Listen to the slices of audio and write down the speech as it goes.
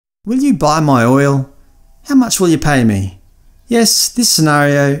Will you buy my oil? How much will you pay me? Yes, this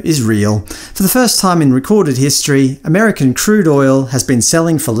scenario is real. For the first time in recorded history, American crude oil has been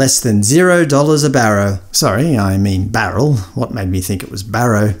selling for less than $0 a barrel. Sorry, I mean barrel. What made me think it was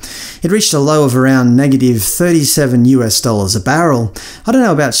barrow? It reached a low of around negative $37 a barrel. I don't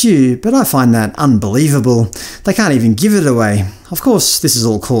know about you, but I find that unbelievable. They can't even give it away. Of course, this is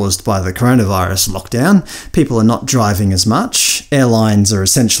all caused by the coronavirus lockdown. People are not driving as much. Airlines are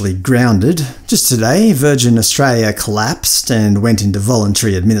essentially grounded. Just today, Virgin Australia collapsed and went into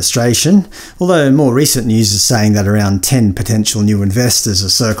voluntary administration, although more recent news is saying that around 10 potential new investors are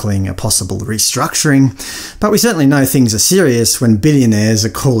circling a possible restructuring. But we certainly know things are serious when billionaires are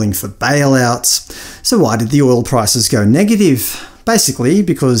calling for bailouts. So why did the oil prices go negative? Basically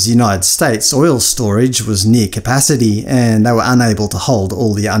because the United States oil storage was near capacity and they were unable to hold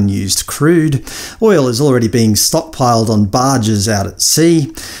all the unused crude. Oil is already being stockpiled on barges out at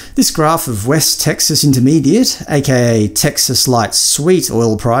sea. This graph of West Texas Intermediate, aka Texas Light Sweet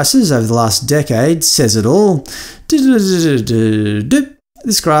oil prices over the last decade, says it all.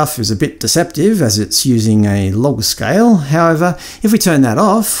 This graph is a bit deceptive as it's using a log scale. However, if we turn that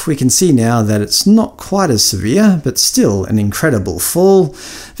off, we can see now that it's not quite as severe, but still an incredible fall.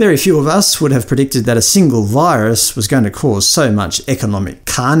 Very few of us would have predicted that a single virus was going to cause so much economic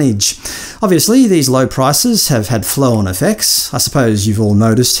carnage. Obviously, these low prices have had flow-on effects. I suppose you've all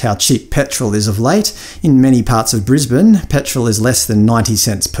noticed how cheap petrol is of late. In many parts of Brisbane, petrol is less than 90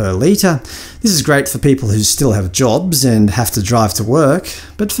 cents per litre. This is great for people who still have jobs and have to drive to work,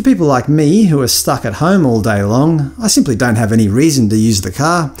 but for people like me who are stuck at home all day long, I simply don't have any reason to use the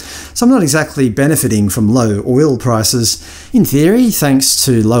car, so I'm not exactly benefiting from low oil prices. In theory, thanks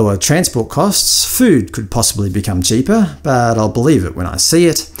to lower transport costs, food could possibly become cheaper, but I'll believe it when I see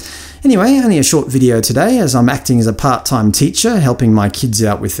it. Anyway, only a short video today as I'm acting as a part-time teacher helping my kids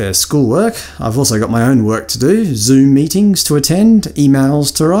out with their schoolwork. I've also got my own work to do, Zoom meetings to attend,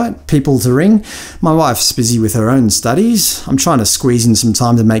 emails to write, people to ring. My wife's busy with her own studies. I'm trying to squeeze in some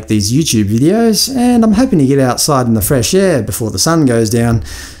time to make these YouTube videos, and I'm hoping to get outside in the fresh air before the sun goes down.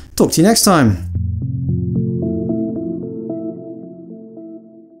 Talk to you next time.